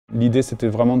L'idée, c'était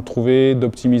vraiment de trouver,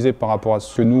 d'optimiser par rapport à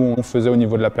ce que nous, on faisait au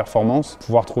niveau de la performance,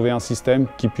 pouvoir trouver un système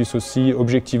qui puisse aussi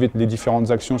objectiver les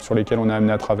différentes actions sur lesquelles on est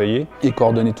amené à travailler et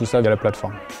coordonner tout ça via la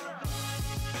plateforme.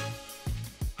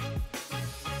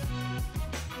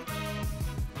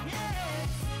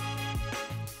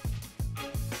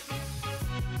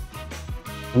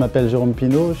 Je m'appelle Jérôme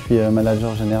Pinault, je suis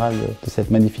manager général de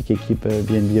cette magnifique équipe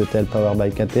B&B Hotels Powered by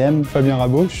KTM. Fabien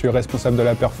Rabot, je suis responsable de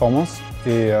la performance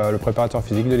et le préparateur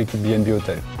physique de l'équipe B&B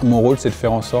Hotels. Mon rôle, c'est de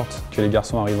faire en sorte que les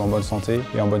garçons arrivent en bonne santé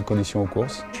et en bonne condition aux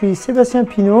courses. Je suis Sébastien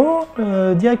Pinault,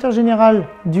 directeur général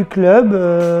du club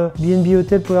B&B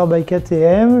Hotels Powered by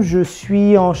KTM. Je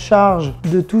suis en charge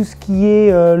de tout ce qui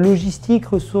est logistique,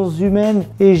 ressources humaines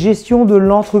et gestion de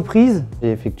l'entreprise.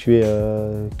 J'ai effectué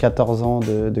 14 ans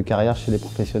de carrière chez les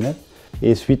professionnels.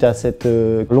 Et suite à cette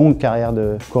longue carrière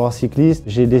de coureur cycliste,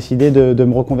 j'ai décidé de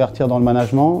me reconvertir dans le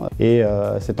management. Et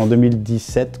c'est en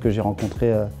 2017 que j'ai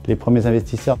rencontré les premiers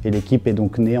investisseurs. Et l'équipe est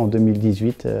donc née en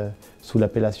 2018 sous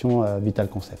l'appellation Vital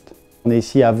Concept. On est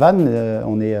ici à Vannes,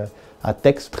 on est à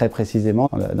Tex très précisément,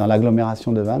 dans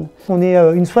l'agglomération de Vannes. On est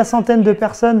une soixantaine de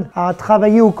personnes à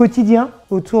travailler au quotidien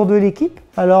autour de l'équipe.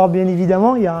 Alors bien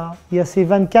évidemment, il y a ces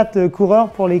 24 coureurs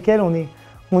pour lesquels on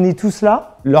est tous là.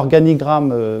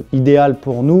 L'organigramme idéal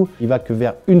pour nous, il va que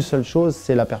vers une seule chose,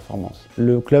 c'est la performance.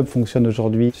 Le club fonctionne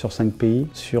aujourd'hui sur 5 pays,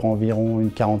 sur environ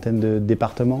une quarantaine de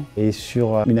départements et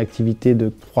sur une activité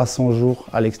de 300 jours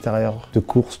à l'extérieur de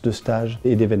courses, de stages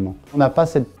et d'événements. On n'a pas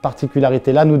cette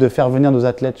particularité-là, nous, de faire venir nos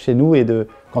athlètes chez nous et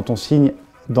quand on signe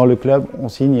dans le club, on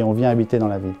signe et on vient habiter dans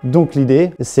la ville. Donc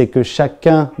l'idée, c'est que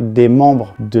chacun des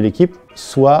membres de l'équipe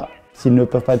soit, s'ils ne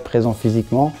peuvent pas être présents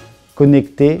physiquement,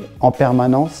 connecté en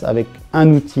permanence avec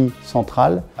un outil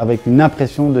central, avec une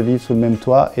impression de vivre sous le même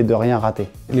toit et de rien rater.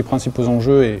 Les principaux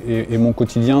enjeux et mon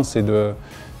quotidien, c'est de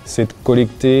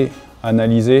collecter,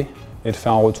 analyser et de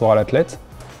faire un retour à l'athlète,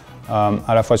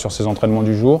 à la fois sur ses entraînements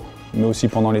du jour, mais aussi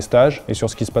pendant les stages et sur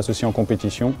ce qui se passe aussi en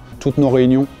compétition. Toutes nos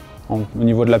réunions au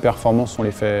niveau de la performance, on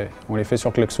les fait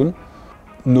sur Klaxoon.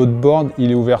 Notre board, il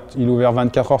est ouvert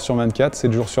 24 heures sur 24,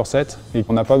 7 jours sur 7, et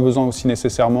on n'a pas besoin aussi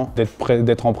nécessairement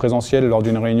d'être en présentiel lors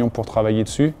d'une réunion pour travailler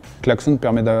dessus. Klaxoon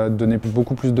permet de donner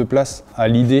beaucoup plus de place à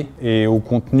l'idée et au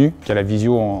contenu qu'à la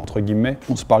visio entre guillemets.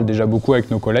 On se parle déjà beaucoup avec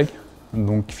nos collègues,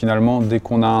 donc finalement dès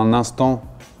qu'on a un instant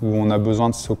où on a besoin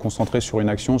de se concentrer sur une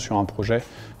action, sur un projet,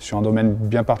 sur un domaine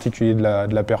bien particulier de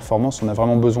la performance, on a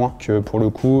vraiment besoin que pour le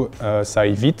coup ça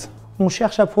aille vite. On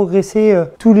cherche à progresser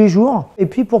tous les jours. Et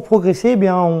puis pour progresser, il y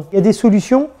a des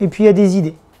solutions et puis il y a des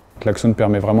idées. Klaxoon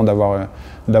permet vraiment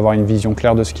d'avoir une vision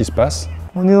claire de ce qui se passe.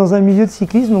 On est dans un milieu de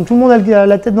cyclisme, donc tout le monde a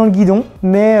la tête dans le guidon.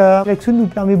 Mais Klaxoon nous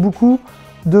permet beaucoup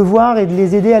de voir et de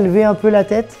les aider à lever un peu la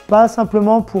tête. Pas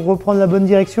simplement pour reprendre la bonne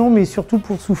direction, mais surtout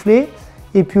pour souffler.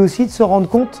 Et puis aussi de se rendre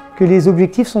compte que les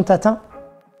objectifs sont atteints.